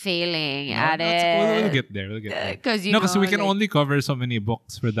failing No, at We'll it. get there. We'll get there. Because you No, know, because we can like, only cover so many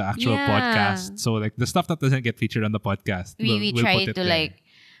books for the actual Yeah. podcast. So like the stuff that doesn't get featured on the podcast, we we'll try put it to there. like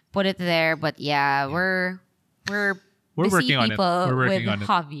put it there, but yeah, we're We're busy working on it. people We're working with on it.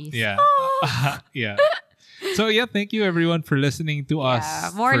 hobbies. Yeah. Yeah. So yeah, thank you everyone for listening to us.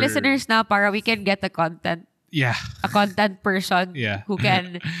 Yeah, more for- listeners now para we can get the content. Yeah. A content person Yeah. who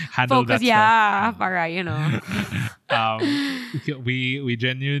can Handle focus. that Yeah, para you know. We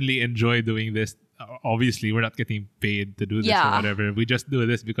genuinely enjoy doing this. Obviously, we're not getting paid to do this or Yeah. whatever. We just do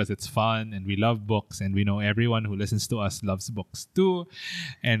this because it's fun and we love books and we know everyone who listens to us loves books too.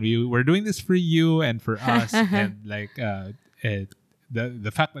 And we're doing this for you and for us. And like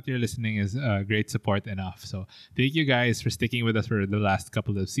the fact that you're listening is great support enough. So thank you guys for sticking with us for the last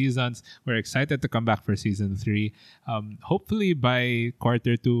couple of seasons. We're excited to come back for season 3. Hopefully by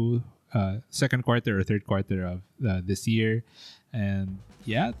quarter 2, second quarter or third quarter of this year. And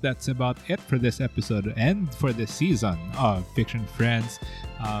yeah, that's about it for this episode and for this season of Fiction Friends.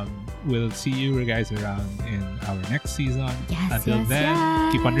 We'll see you guys around in our next season. Yes, Until yes,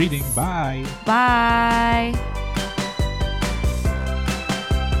 then, keep on yes. reading. Bye. Bye.